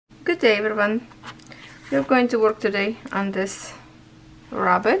Good day everyone. We're going to work today on this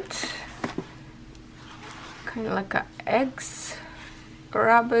rabbit, kind of like a eggs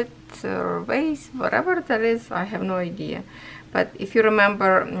rabbit or vase, whatever that is. I have no idea, but if you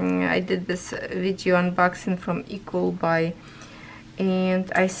remember, I did this video unboxing from ecoolbuy, and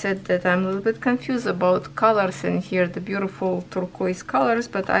I said that I'm a little bit confused about colors in here, the beautiful turquoise colors,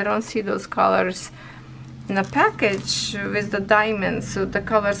 but I don't see those colors in a package with the diamonds, so the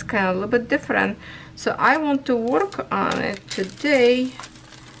colors kind of a little bit different. So I want to work on it today,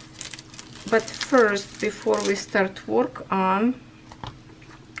 but first, before we start work on,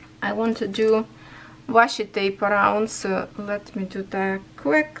 I want to do washi tape around, so let me do that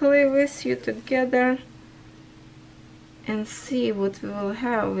quickly with you together and see what we will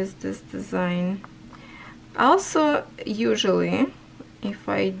have with this design. Also, usually if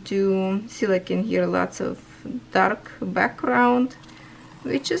I do, see, like in here, lots of dark background,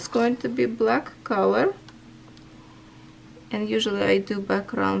 which is going to be black color, and usually I do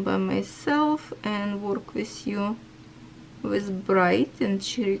background by myself and work with you with bright and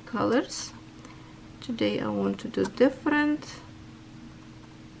cheery colors. Today I want to do different.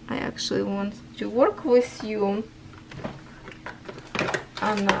 I actually want to work with you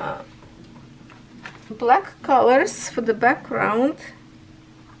on black colors for the background,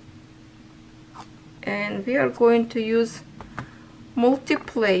 and we are going to use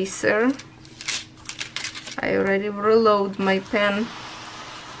multi-placer. I already reload my pen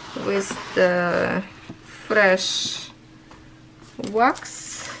with the fresh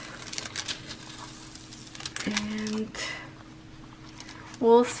wax, and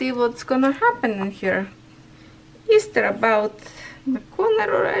we'll see what's gonna happen in here. Easter about the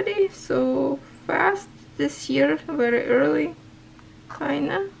corner already, so fast this year, very early,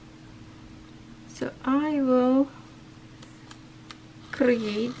 kinda. So I will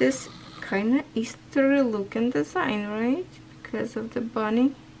create this kinda Easter looking design, right? Because of the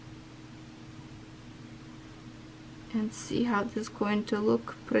bunny. And see how this is going to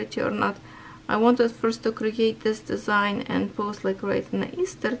look, pretty or not. I wanted first to create this design and post like right on the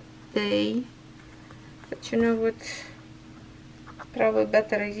Easter day. But you know what? Probably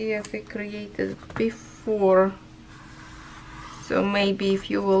better idea if we create it before. So maybe if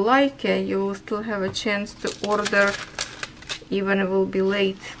you will like it, you will still have a chance to order, even it will be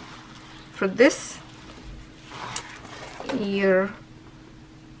late for this year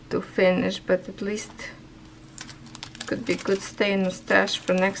to finish, but at least could be good stay in the stash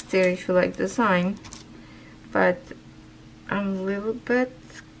for next year if you like design. But I'm a little bit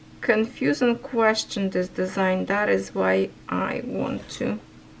confused and question this design. That is why I want to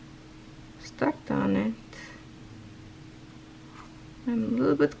start on it. I'm a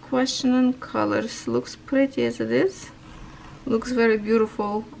little bit questioning colors. Looks pretty as it is. Looks very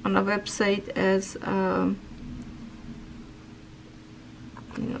beautiful on a website as you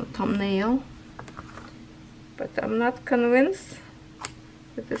know, thumbnail. But I'm not convinced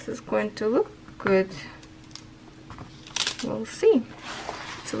that this is going to look good. We'll see.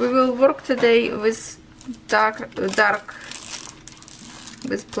 So we will work today with dark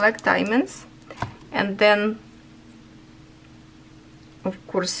with black diamonds, and then of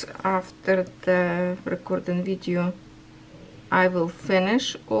course after the recording video I will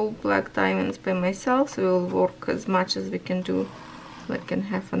finish all black diamonds by myself, so we'll work as much as we can do, like in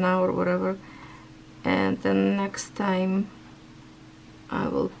half an hour or whatever, and then next time I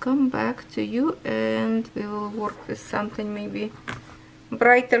will come back to you and we will work with something maybe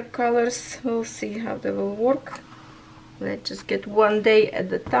brighter colors. We'll see how they will work. Let's just get one day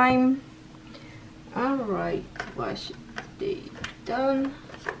at a time. Alright, wash day done.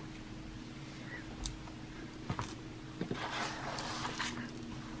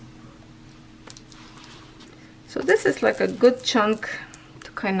 So this is like a good chunk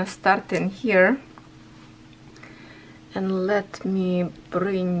to kind of start in here. And let me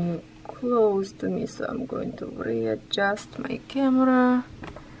bring you close to me, so I'm going to readjust my camera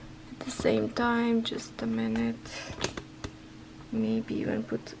at the same time. Just a minute. Maybe even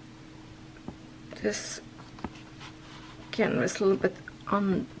put this canvas a little bit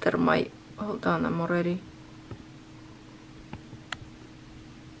under my, hold on, I'm already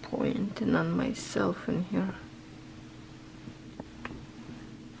pointing on myself in here.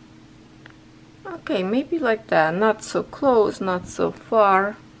 Okay, maybe like that, not so close, not so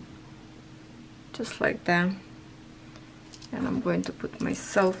far, just like that. And I'm going to put my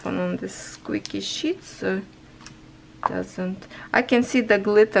cell phone on this squeaky sheet so it doesn't, I can see the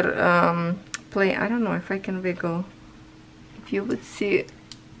glitter play. I don't know if I can wiggle, if you would see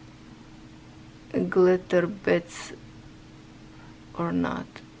glitter bits or not.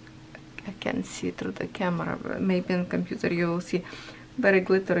 I can see through the camera, but maybe on computer you will see. Very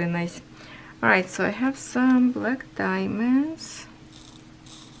glittery, nice. Alright, so I have some black diamonds.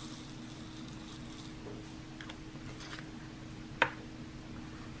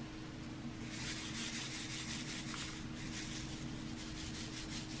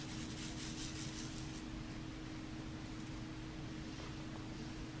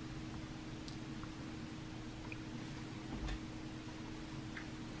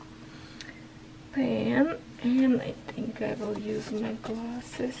 Pen, and I think I will use my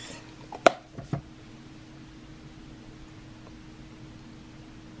glasses.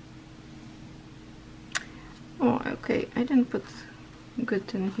 Oh, okay, I didn't put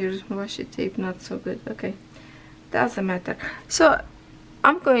good in here. Washi tape, not so good. Okay, doesn't matter. So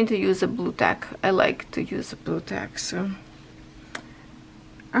I'm going to use a blue tack. I like to use a blue tack. So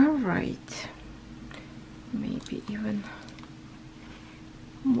all right, maybe even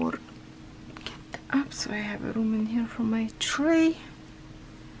more up, so I have a room in here for my tray.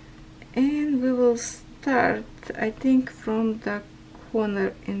 And we will start, I think, from the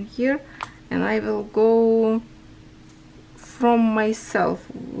corner in here, and I will go from myself.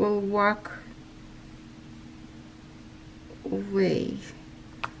 We'll walk away.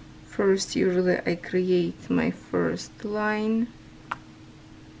 First, usually I create my first line.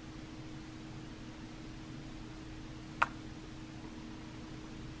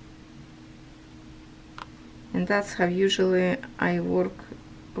 And that's how usually I work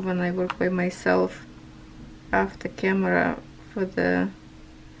when I work by myself off the camera, for the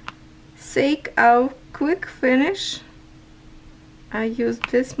sake of quick finish. I use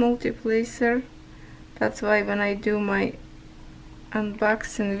this multiplacer. That's why when I do my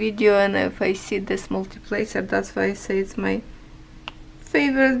unboxing video and if I see this multiplacer, that's why I say it's my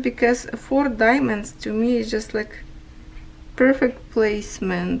favorite, because 4 diamonds to me is just like perfect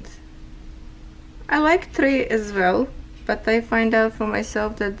placement. I like 3 as well, but I find out for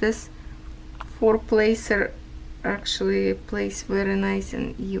myself that this 4 placer actually plays very nice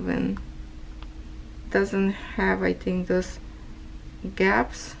and even. Doesn't have, I think, those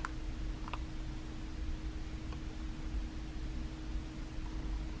gaps.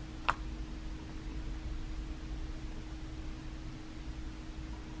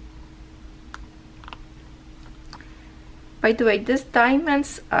 By the way, these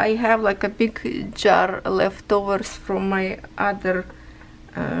diamonds, I have like a big jar leftovers from my other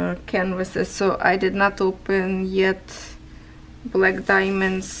canvases, so I did not open yet black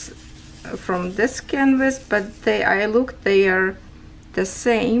diamonds from this canvas, but I looked, they are the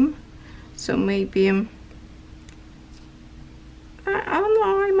same, so maybe I don't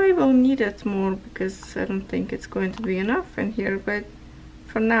know, I might well need it more, because I don't think it's going to be enough in here, but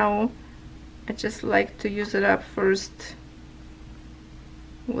for now I just like to use it up first,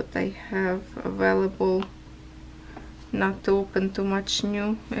 what I have available, not to open too much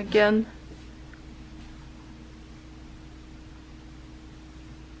new again.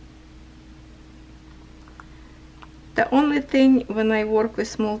 The only thing when I work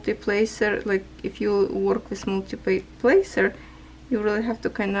with multiplacer, like if you work with multiplacer, you really have to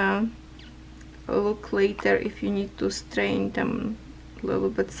kind of look later if you need to strain them a little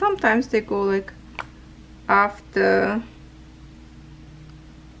bit. Sometimes they go like off the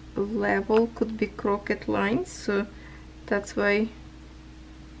level, could be crooked lines, so that's why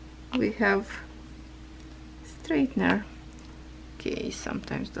we have straightener. Okay,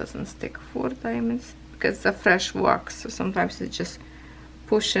 sometimes doesn't stick 4 diamonds because it's a fresh wax, so sometimes it's just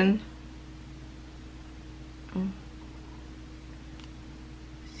pushing. Oh.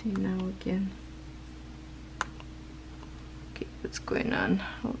 See now again. Okay, what's going on?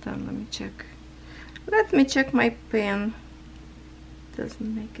 Hold on, let me check. Let me check my pen.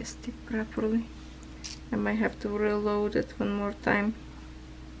 Doesn't make it stick properly. I might have to reload it one more time.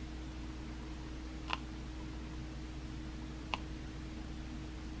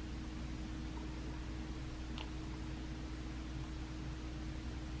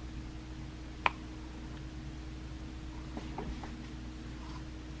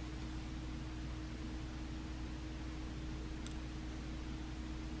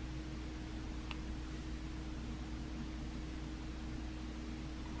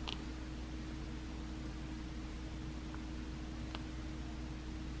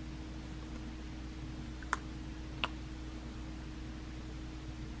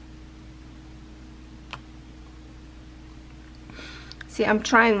 See, I'm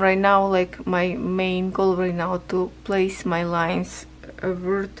trying right now, like my main goal right now, to place my lines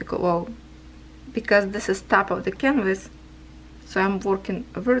vertical, well, because this is top of the canvas, so I'm working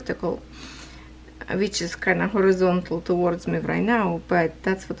vertical. which is kind of horizontal towards me right now, but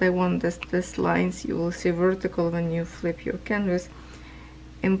that's what I want. This lines you will see vertical when you flip your canvas.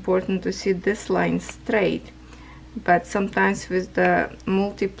 Important to see this line straight, but sometimes with the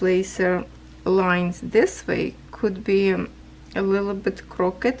multiplacer lines this way could be a little bit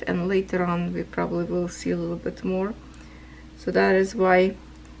crooked, and later on we probably will see a little bit more. So that is why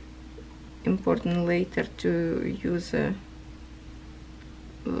important later to use a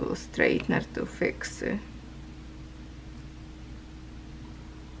little straightener to fix it.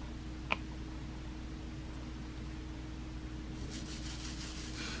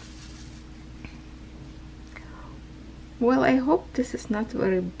 Well, I hope this is not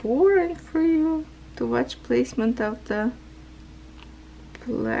very boring for you to watch placement of the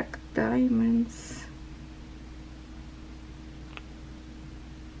black diamonds.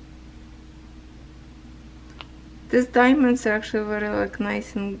 These diamonds are actually very like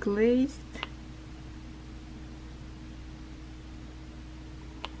nice and glazed.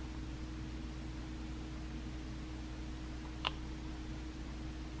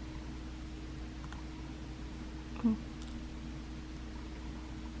 Oh.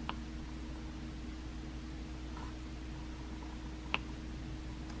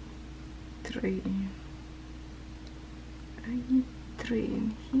 Three. I need 3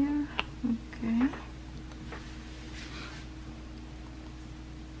 in here. Okay.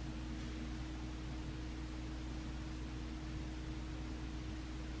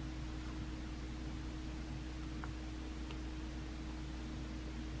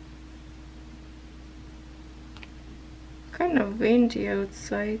 Kind of windy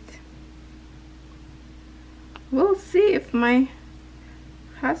outside. We'll see if my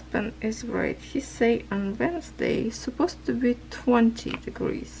husband is right. He say on Wednesday it's supposed to be 20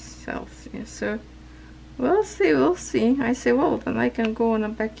 degrees Celsius. So we'll see. I say, well, then I can go on a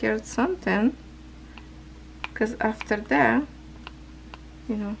backyard suntan, because after that,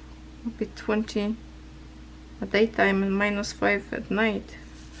 you know, it'll be 20 at daytime and -5 at night.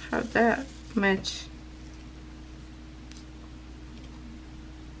 How that match?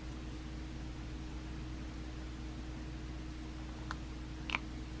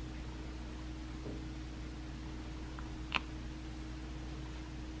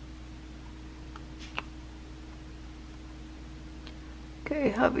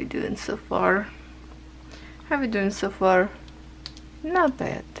 Okay, how we doing so far? How we doing so far? Not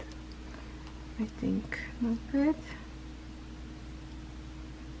bad. I think not bad.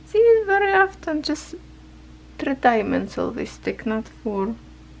 See, very often just 3 diamonds always stick, not 4.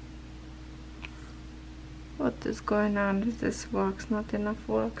 What is going on with this wax? Not enough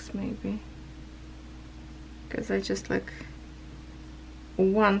wax maybe. Because I just like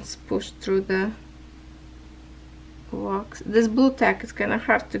once pushed through the wax. This blue tack is kind of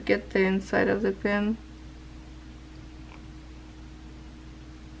hard to get the inside of the pen.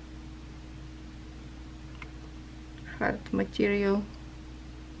 Hard material.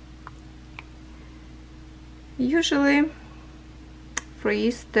 Usually for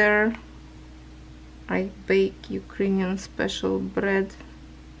Easter I bake Ukrainian special bread,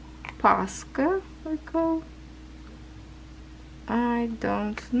 paska I call. I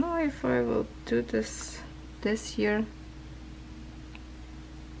don't know if I will do this year.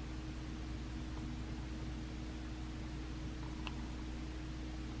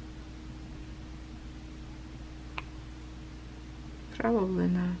 Probably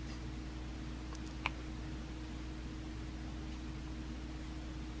not.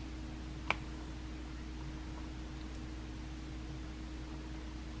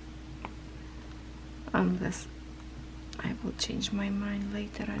 Unless I will change my mind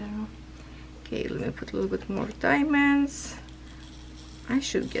later, I don't know. Okay, let me put a little bit more diamonds. I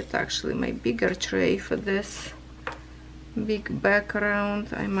should get actually my bigger tray for this big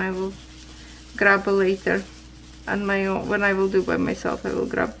background. I might will grab it later on my own. When I will do by myself, I will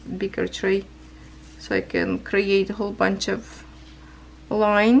grab bigger tray so I can create a whole bunch of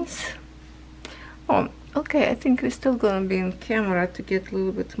lines. Oh, okay, I think we're still gonna be in camera to get a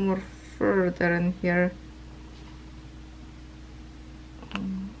little bit more further in here.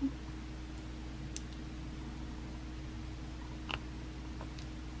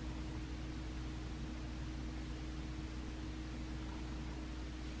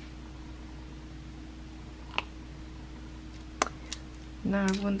 Now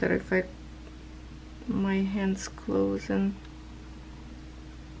I wonder if my hands close and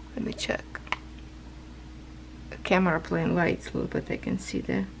let me check. The camera playing lights a little bit, I can see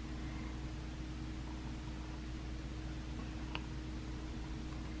there.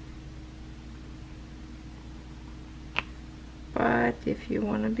 But if you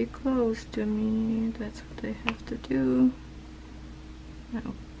want to be close to me, that's what I have to do. Now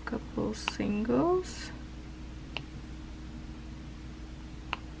a couple singles.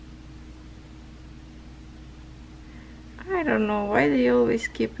 I don't know why they always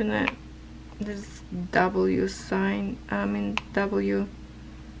keep in this W sign, I mean W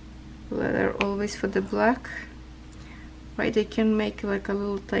letter always for the black. Why they can make like a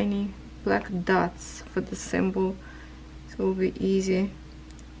little tiny black dots for the symbol, so it will be easy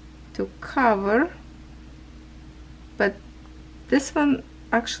to cover. But this one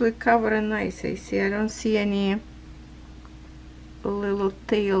actually cover nice. I see, I don't see any little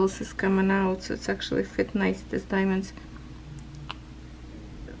tails is coming out, so it's actually fit nice, these diamonds.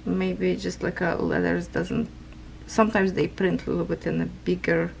 Maybe just like a letters doesn't, sometimes they print a little bit in a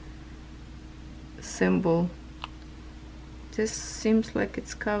bigger symbol. This seems like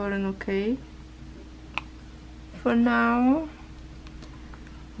it's covering okay for now.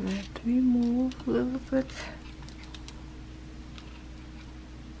 Let me move a little bit.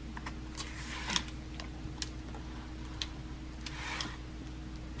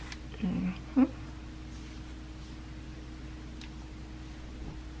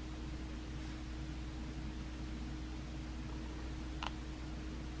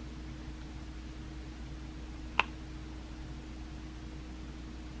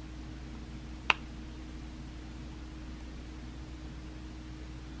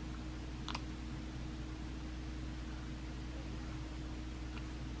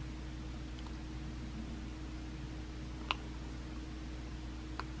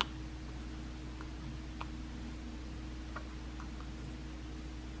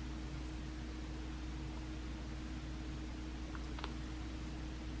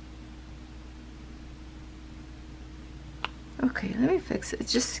 Okay, let me fix it.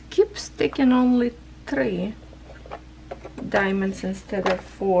 Just keep sticking only 3 diamonds instead of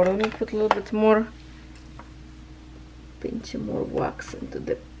 4. Let me put a little bit more, pinch more wax into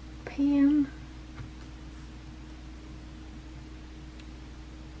the pan.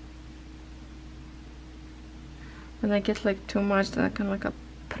 When I get like too much, then I can like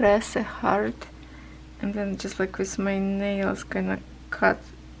press it hard, and then just like with my nails kind of cut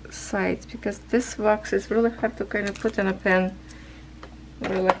sides, because this wax is really hard to kind of put in a pan,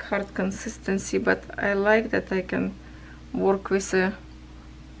 really like hard consistency, but I like that I can work with it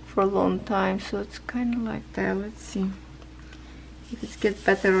for a long time, so it's kind of like that. Let's see if it's get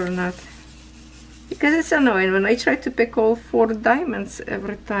better or not, because it's annoying when I try to pick all 4 diamonds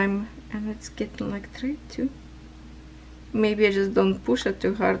every time and it's getting like 3, 2. Maybe I just don't push it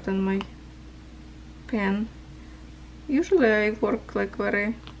too hard on my pen. Usually I work like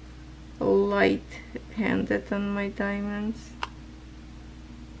very light-handed on my diamonds.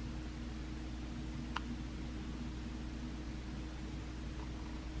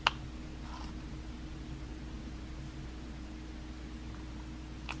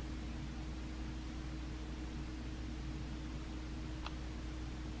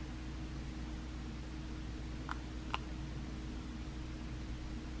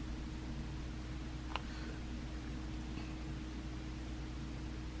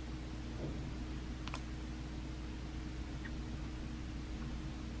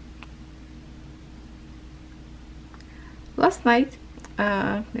 Last night,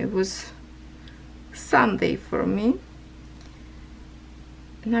 it was Sunday for me,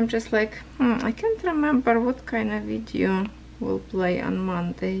 and I'm just like, I can't remember what kind of video will play on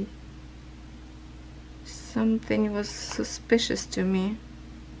Monday. Something was suspicious to me,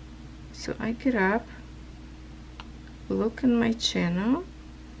 so I get up, look in my channel,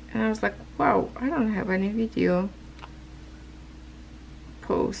 and I was like, wow, I don't have any video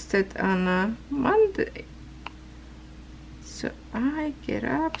posted on Monday. So I get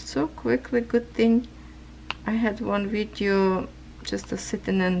up so quickly. Good thing I had one video just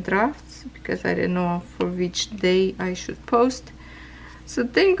sitting in drafts, because I didn't know for which day I should post. So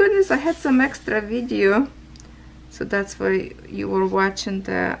thank goodness I had some extra video. So that's why you were watching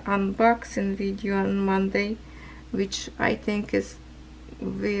the unboxing video on Monday, which I think is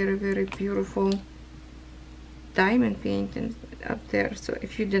very, very beautiful diamond painting up there. So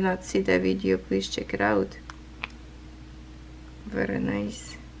if you did not see the video, please check it out. Very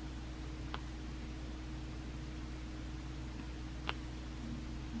nice.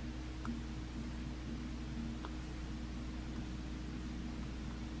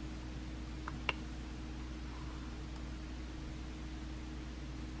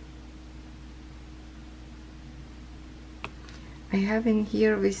 I have in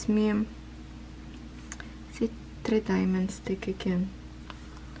here with me, see, 3 diamond stick again.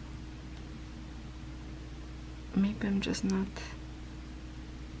 Maybe I'm just not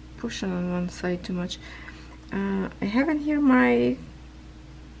pushing on one side too much. I have in here my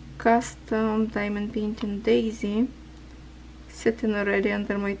custom diamond painting daisy sitting already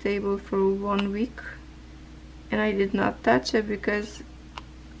under my table for 1 week, and I did not touch it because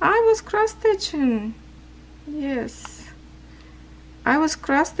I was cross stitching. Yes, I was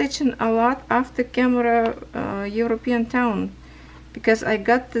cross stitching a lot after camera European town, because I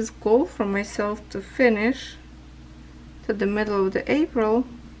got this goal for myself to finish to the middle of the April,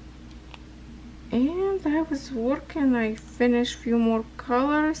 and I was working. I finished few more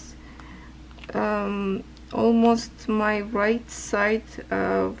colors. Almost my right side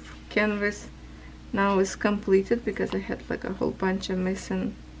of canvas now is completed, because I had like a whole bunch of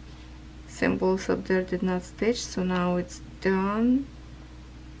missing symbols up there, did not stitch, so now it's done.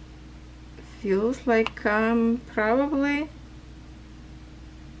 Feels like I probably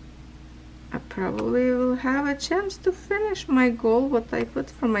will have a chance to finish my goal, what I put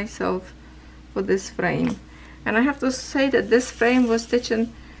for myself for this frame. And I have to say that this frame was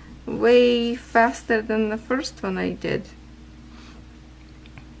stitching way faster than the first one I did.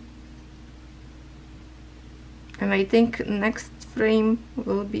 And I think next frame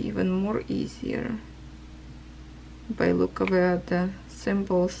will be even more easier by look of the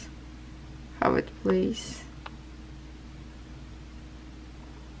symbols, how it plays.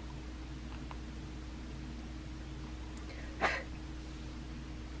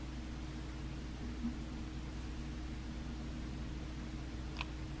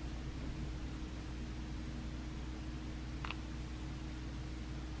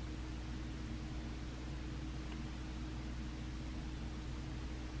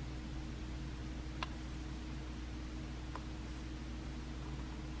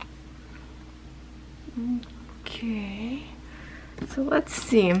 Okay, so let's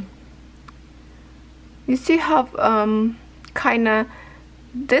see. You see how kinda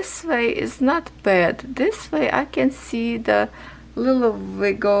this way is not bad. This way I can see the little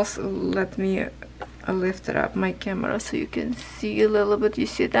wiggles. Let me lift it up my camera so you can see a little bit. You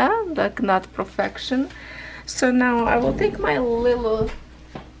see that? Like not perfection. So now I will take my little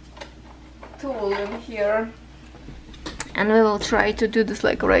tool in here, and we will try to do this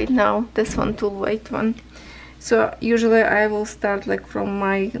like right now, this one, tool white one. So usually I will start like from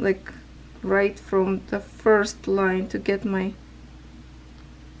my, like right from the first line to get my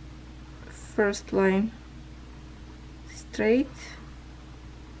first line straight.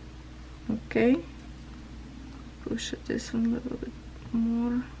 Okay, push this one a little bit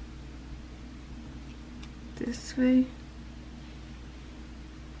more this way.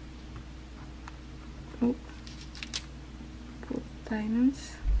 Oh, put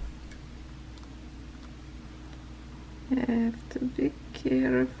diamonds. Have to be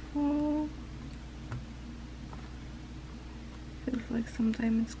careful. Feels like some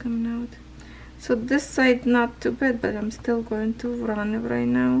diamonds coming out. So this side not too bad, but I'm still going to run it right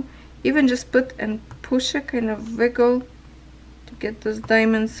now. Even just put and push it, kind of wiggle to get those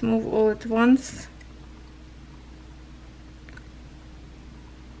diamonds move all at once.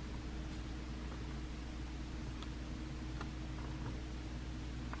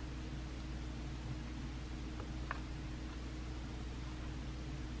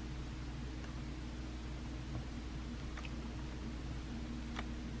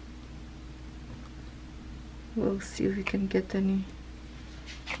 We'll see if we can get any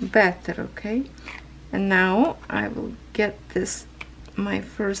better. Okay, and now I will get this, my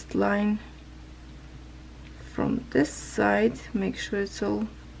first line from this side, make sure it's all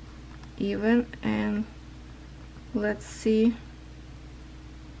even, and let's see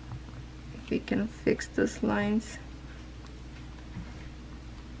if we can fix those lines.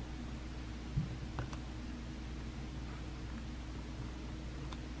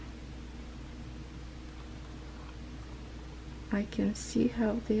 I can see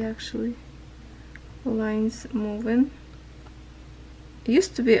how they actually lines moving. It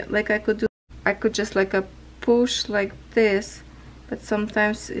used to be like I could just like a push like this, but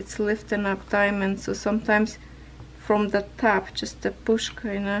sometimes it's lifting up diamonds, so sometimes from the top just a push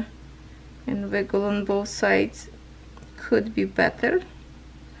kinda and wiggle on both sides could be better.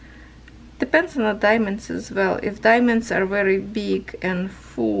 Depends on the diamonds as well. If diamonds are very big and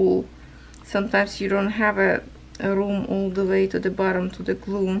full, sometimes you don't have a room all the way to the bottom to the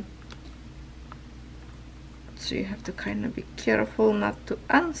glue, so you have to kind of be careful not to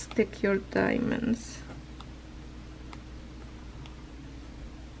unstick your diamonds.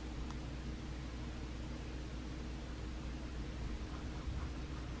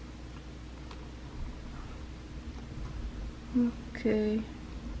 Okay,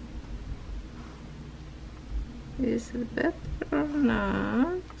 is it better or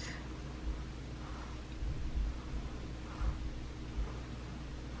not?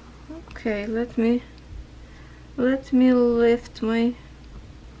 Okay, let me lift my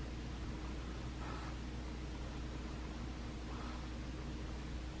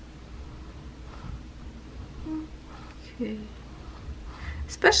okay.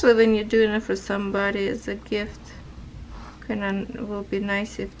 Especially when you're doing it for somebody as a gift, it will be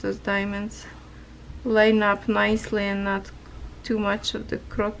nice if those diamonds line up nicely and not too much of the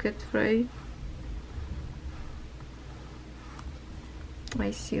crooked, right?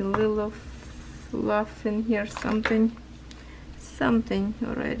 I see a little fluff in here, something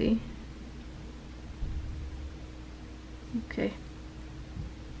already. Okay.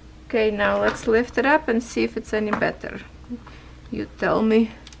 Okay, now let's lift it up and see if it's any better. You tell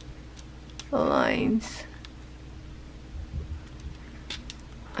me. Lines.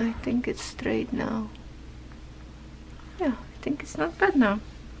 I think it's straight now. Yeah, I think it's not bad now.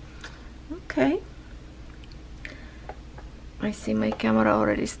 Okay. I see my camera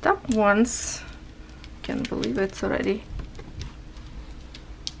already stopped once. Can't believe it's already.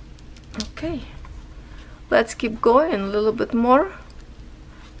 Okay. Let's keep going a little bit more.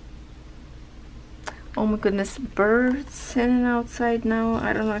 Oh my goodness, birds singing outside now.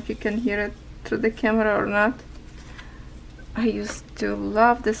 I don't know if you can hear it through the camera or not. I used to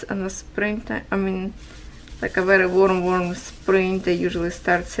love this in the springtime. I mean, like a very warm spring. They usually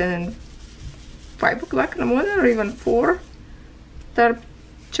start singing 5 o'clock in the morning or even 4. Start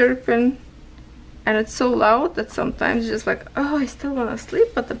chirping, and it's so loud that sometimes just like, oh, I still want to sleep,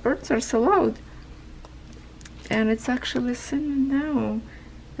 but the birds are so loud. And it's actually singing now.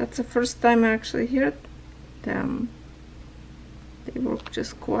 That's the first time I actually heard them. They were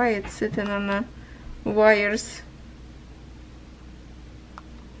just quiet, sitting on the wires.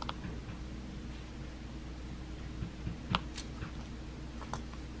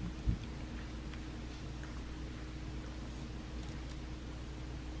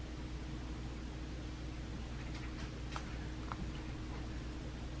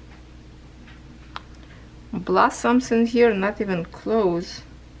 Blossoms in here, not even close.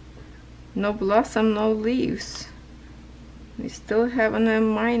 No blossom, no leaves. We still have a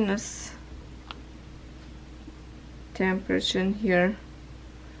minus temperature in here.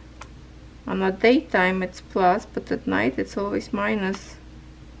 On the daytime it's plus, but at night it's always minus.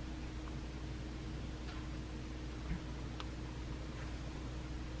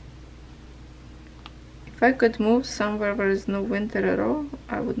 If I could move somewhere where there is no winter at all,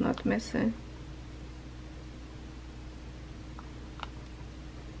 I would not miss it.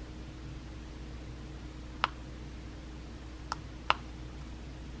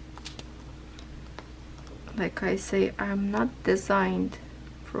 Like I say, I'm not designed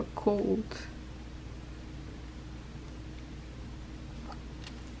for cold.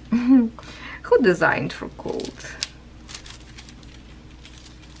 Who designed for cold?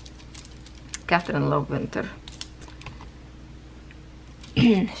 Catherine loved winter.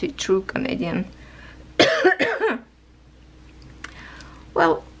 She's true Canadian.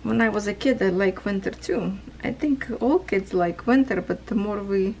 Well, when I was a kid, I liked winter too. I think all kids like winter, but the more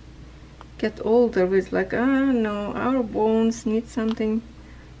we get older, it's like, ah, no, our bones need something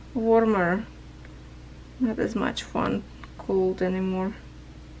warmer. Not as much fun cold anymore.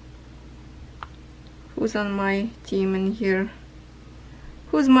 Who's on my team in here?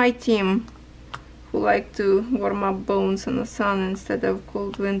 Who's my team who like to warm up bones in the sun instead of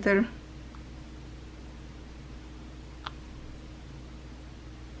cold winter?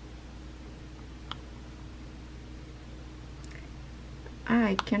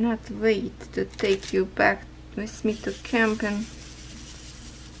 I cannot wait to take you back with me to camping.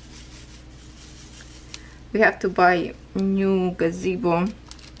 We have to buy a new gazebo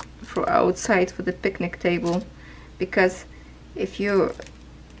for outside for the picnic table, because if you,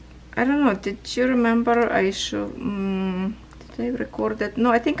 I don't know, did you remember I show, did I record it?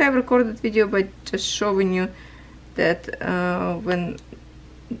 No, I think I recorded video by just showing you that when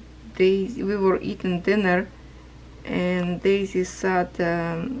we were eating dinner and Daisy saw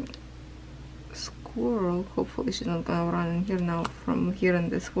the squirrel. Hopefully she's not gonna run in here now from here in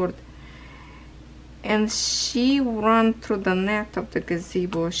this word. And she ran through the net of the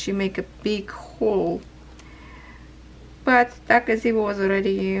gazebo. She make a big hole. But that gazebo was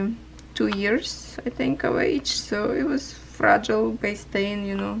already 2 years, I think, of age, so it was fragile by staying,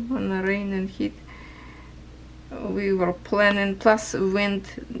 you know, on the rain and heat. We were planning, plus wind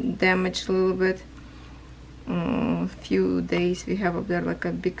damaged a little bit. Few days we have up there like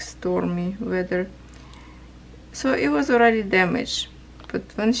a big stormy weather, so it was already damaged. But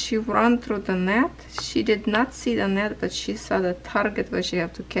when she ran through the net, she did not see the net, but she saw the target where she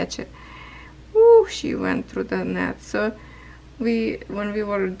had to catch it. Ooh, she went through the net. So when we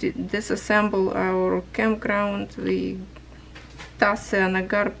were disassemble our campground, we toss in a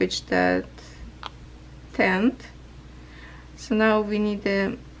garbage that tent. So now we need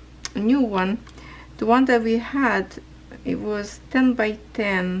a new one. The one that we had, it was 10 by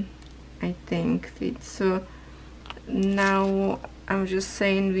 10, I think, feet. So now I'm just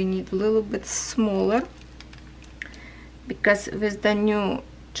saying we need a little bit smaller, because with the new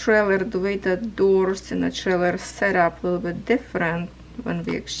trailer, the way the doors in the trailer set up a little bit different when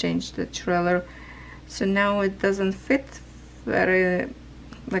we exchanged the trailer. So now it doesn't fit very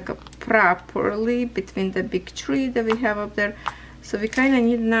properly between the big tree that we have up there. So we kind of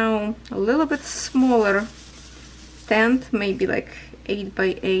need now a little bit smaller tent, maybe like 8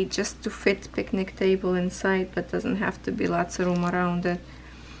 by 8, just to fit picnic table inside, but doesn't have to be lots of room around it,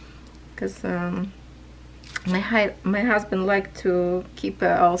 because my husband liked to keep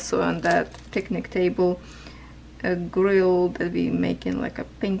also on that picnic table a grill that we making like a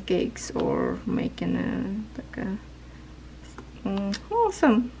pancakes, or making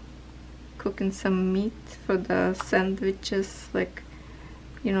cooking some meat for the sandwiches, like,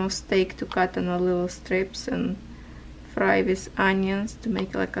 you know, steak to cut in a little strips and fry with onions to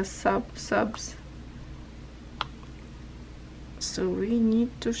make like a subs. So we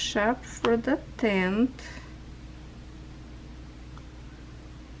need to shop for the tent.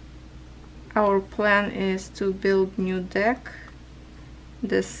 Our plan is to build new deck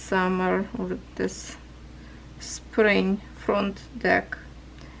this summer, or this spring, front deck,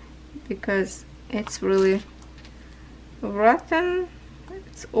 because it's really rotten.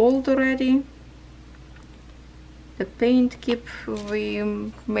 It's old already. The paint we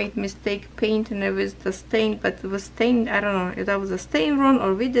made mistake painting it with the stain, but it was stained, I don't know if that was a stain wrong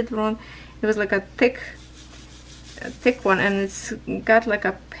or we did wrong. It was like a thick one, and it's got like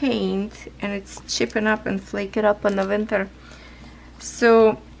a paint, and it's chipping up and flaking up in the winter.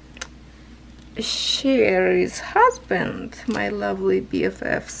 So Sherry's husband, my lovely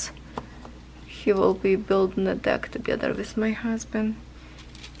BFFs, he will be building the deck together with my husband,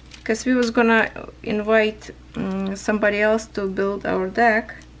 because we was gonna invite somebody else to build our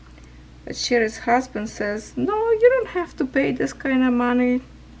deck, but Sherry's husband says, no, you don't have to pay this kind of money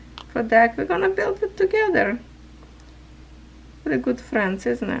for deck, we're gonna build it together. Really good friends,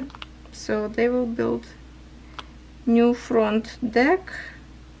 isn't it? So they will build new front deck,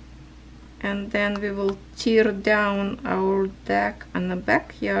 and then we will tear down our deck on the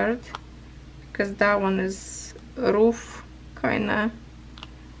backyard, because that one is roof kind of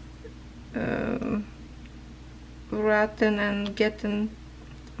rotten and getting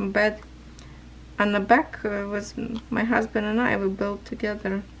bad. On the back was my husband and I, we built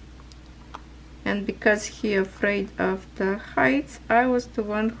together. And because he afraid of the heights, I was the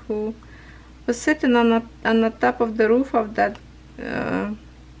one who was sitting on the top of the roof of that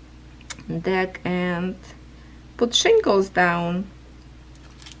deck and put shingles down.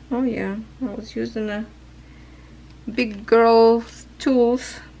 Oh yeah, I was using a big girl's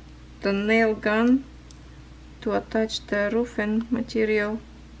tools, the nail gun, to attach the roofing material.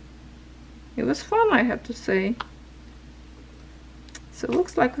 It was fun, I have to say. So it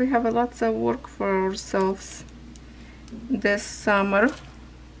looks like we have lots of work for ourselves this summer.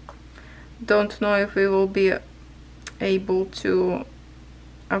 Don't know if we will be able to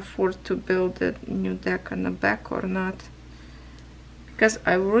afford to build a new deck on the back or not, because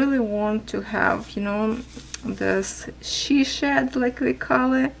I really want to have, you know, this she shed, like we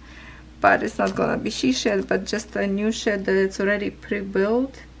call it, but it's not gonna be she shed, but just a new shed that it's already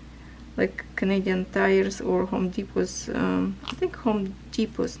pre-built, like Canadian Tires or Home Depot's. I think Home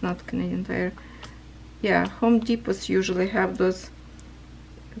Depot's, not Canadian Tire. Yeah, Home Depot's usually have those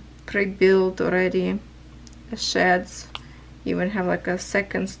pre-built already sheds. Even have like a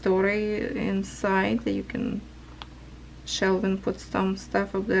second story inside that you can shelve and put some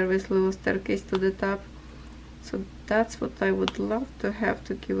stuff up there with little staircase to the top. So that's what I would love to have,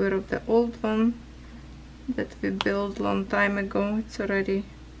 to get rid of the old one that we built long time ago. It's already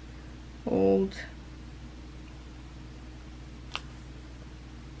old.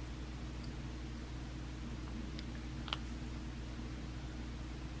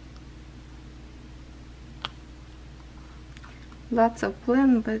 Lots of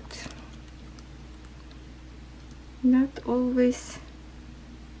plan, but not always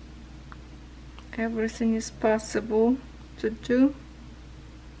everything is possible to do,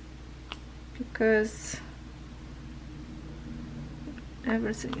 because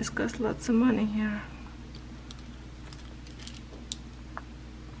everything is cost lots of money here.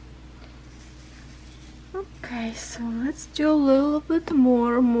 Okay, so let's do a little bit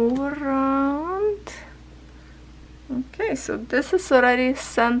more, move around. Okay, so this is already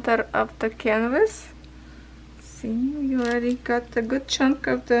center of the canvas. See, you already got a good chunk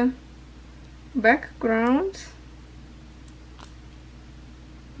of the background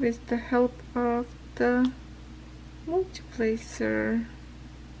with the help of the multiplacer.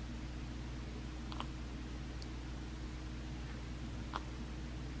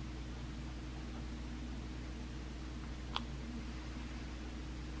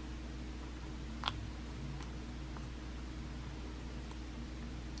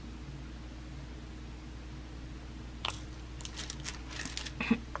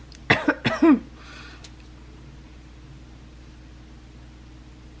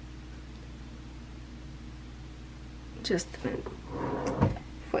 Just a minute.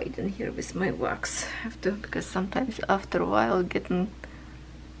 Fight in here with my wax. I have to, because sometimes after a while getting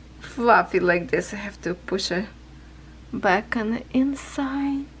fluffy like this, I have to push it back on the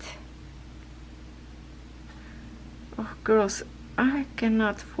inside. Oh girls, I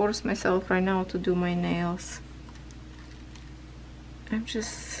cannot force myself right now to do my nails. I'm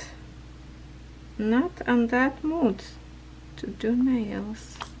just not on that mood to do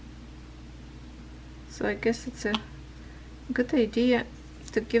nails. So I guess it's a good idea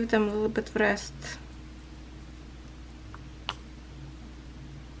to give them a little bit of rest.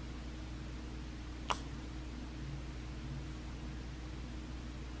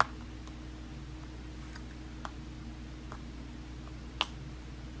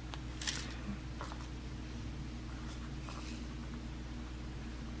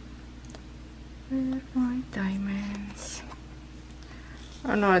 Where are my diamonds?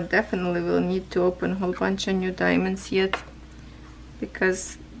 Oh no, I definitely will need to open a whole bunch of new diamonds yet,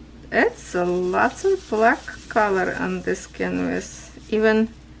 because it's a lot of black color on this canvas.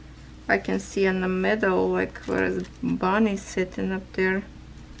 Even I can see in the middle, like where is Bonnie sitting up there.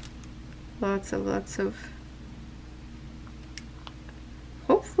 Lots of.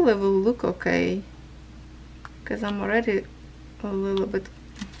 Hopefully it will look okay, because I'm already a little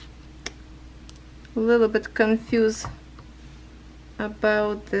bit confused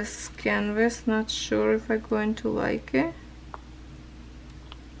about this canvas. Not sure if I'm going to like it.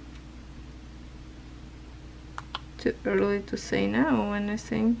 Too early to say now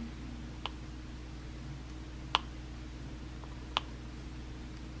anything.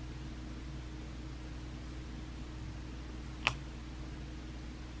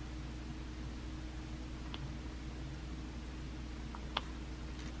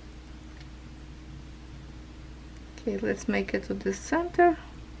 Okay, let's make it to the center.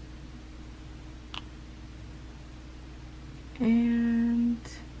 And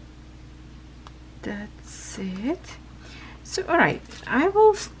that's it. So alright, I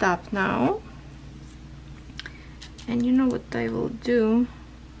will stop now, and you know what I will do?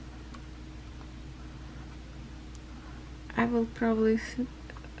 I will probably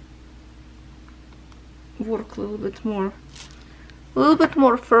work a little bit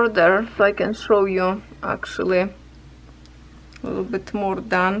more further, so I can show you actually a little bit more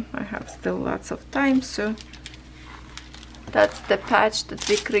done. I have still lots of time, so that's the patch that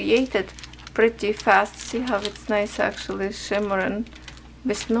we created pretty fast. See how it's nice actually shimmering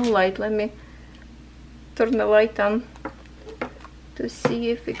with no light. Let me turn the light on to see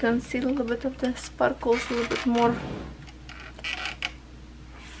if we can see a little bit of the sparkles a little bit more.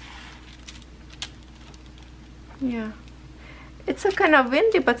 Yeah, it's a kind of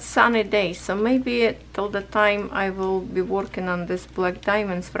windy but sunny day, so maybe till the time I will be working on this black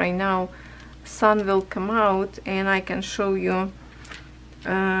diamonds right now, sun will come out and I can show you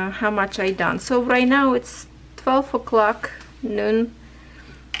how much I done. So right now it's 12 o'clock noon,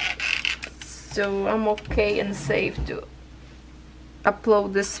 so I'm okay and safe to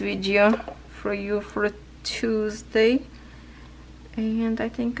upload this video for you for Tuesday, and I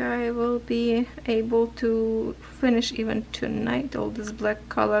think I will be able to finish even tonight all this black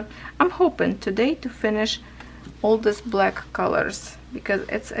color. I'm hoping today to finish all this black colors, because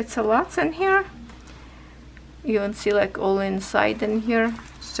it's a lot in here. You can see like all inside in here,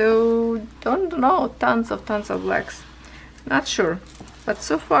 so don't know, tons of blacks, not sure, but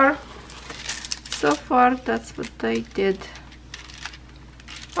so far that's what I did.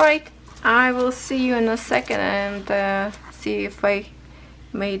 Alright, I will see you in a second and see if I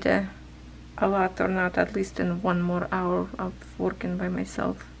made a lot or not, at least in 1 more hour of working by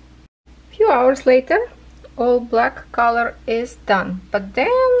myself. A few hours later, all black color is done, but then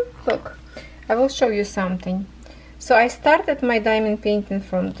look, I will show you something. So I started my diamond painting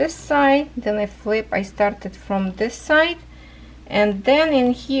from this side, then I started from this side, and then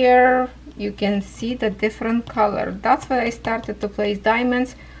in here you can see the different color. That's why I started to place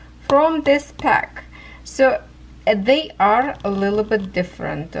diamonds from this pack. So they are a little bit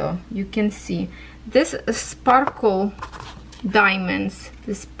different though. You can see this sparkle diamonds,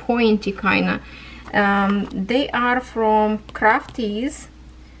 this pointy kind of, they are from Crafties,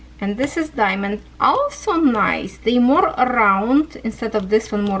 and this is diamond, also nice. They more round instead of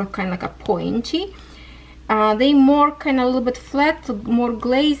this one, more kind of like a pointy. They more kind of a little bit flat, more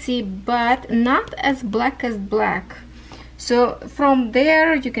glazy, but not as black as black. So from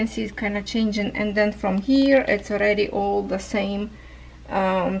there you can see it's kind of changing, and then from here it's already all the same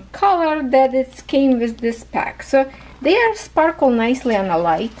color that it came with this pack. So they are sparkle nicely on the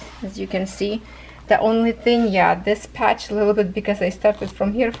light, as you can see. The only thing, yeah, this patch a little bit, because I started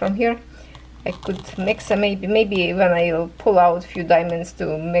from here, I could mix it, maybe when I'll pull out a few diamonds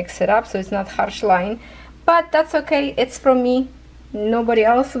to mix it up so it's not harsh line, but that's okay. It's from me, nobody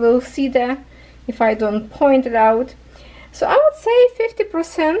else will see that if I don't point it out. So I would say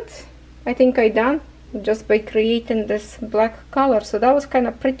 50% I think I done just by creating this black color. So that was kind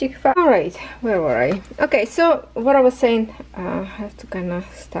of pretty fast. All right, where were I? Okay, so what I was saying, I have to kind of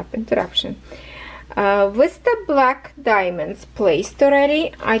stop interruption. With the black diamonds placed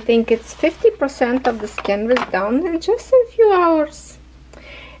already, I think it's 50% of this canvas done in just a few hours.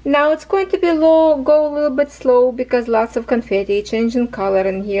 Now it's going to be go a little bit slow because lots of confetti changing color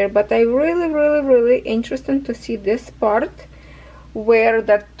in here, but I really interested to see this part where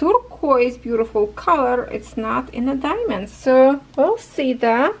the turquoise beautiful color, it's not in the diamonds. So we'll see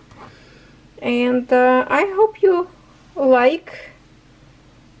that, and I hope you like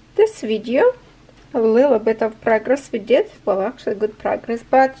this video. A little bit of progress we did, well, actually good progress,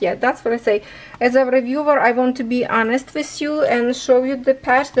 but yeah, that's what I say. As a reviewer, I want to be honest with you and show you the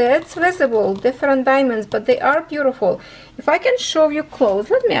patch that's visible, different diamonds, but they are beautiful. If I can show you close,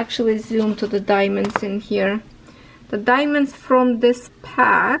 let me actually zoom to the diamonds in here. The diamonds from this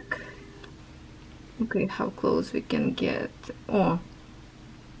pack, okay, how close we can get. Oh,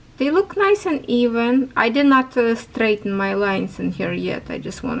 they look nice and even. I did not straighten my lines in here yet. I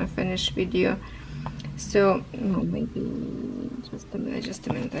just want to finish video. So maybe just a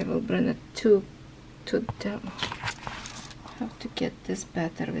minute, I will bring it to them. Have to get this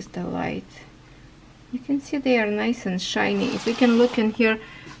better with the light. You can see they are nice and shiny. If we can look in here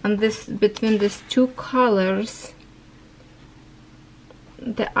on this, between these two colors,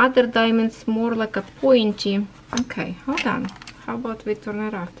 the other diamond's more like a pointy. Okay, hold on, how about we turn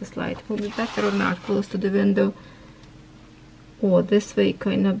it off, this light? Will be better or not, close to the window? Oh, this way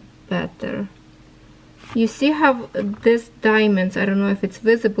kind of better. You see how these diamonds, I don't know if it's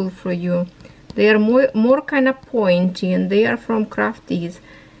visible for you, they are more kind of pointy, and they are from Crafties,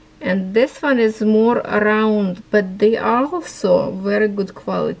 and this one is more round, but they are also very good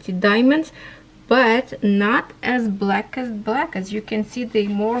quality diamonds, but not as black. As you can see, they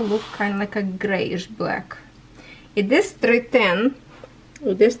more look kind of like a grayish black. It is 310.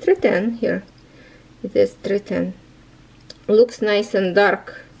 It is 310 here. It is 310. Looks nice and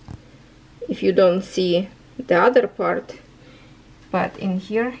dark if you don't see the other part, but in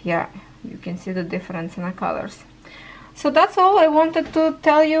here, yeah, you can see the difference in the colors. So that's all I wanted to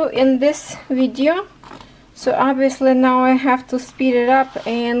tell you in this video. So obviously now I have to speed it up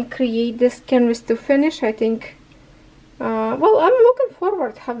and create this canvas to finish. I think well, I'm looking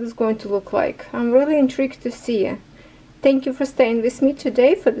forward how this is going to look like. I'm really intrigued to see. Thank you for staying with me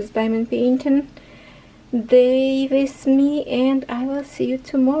today for this diamond painting day with me, and I will see you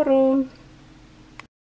tomorrow.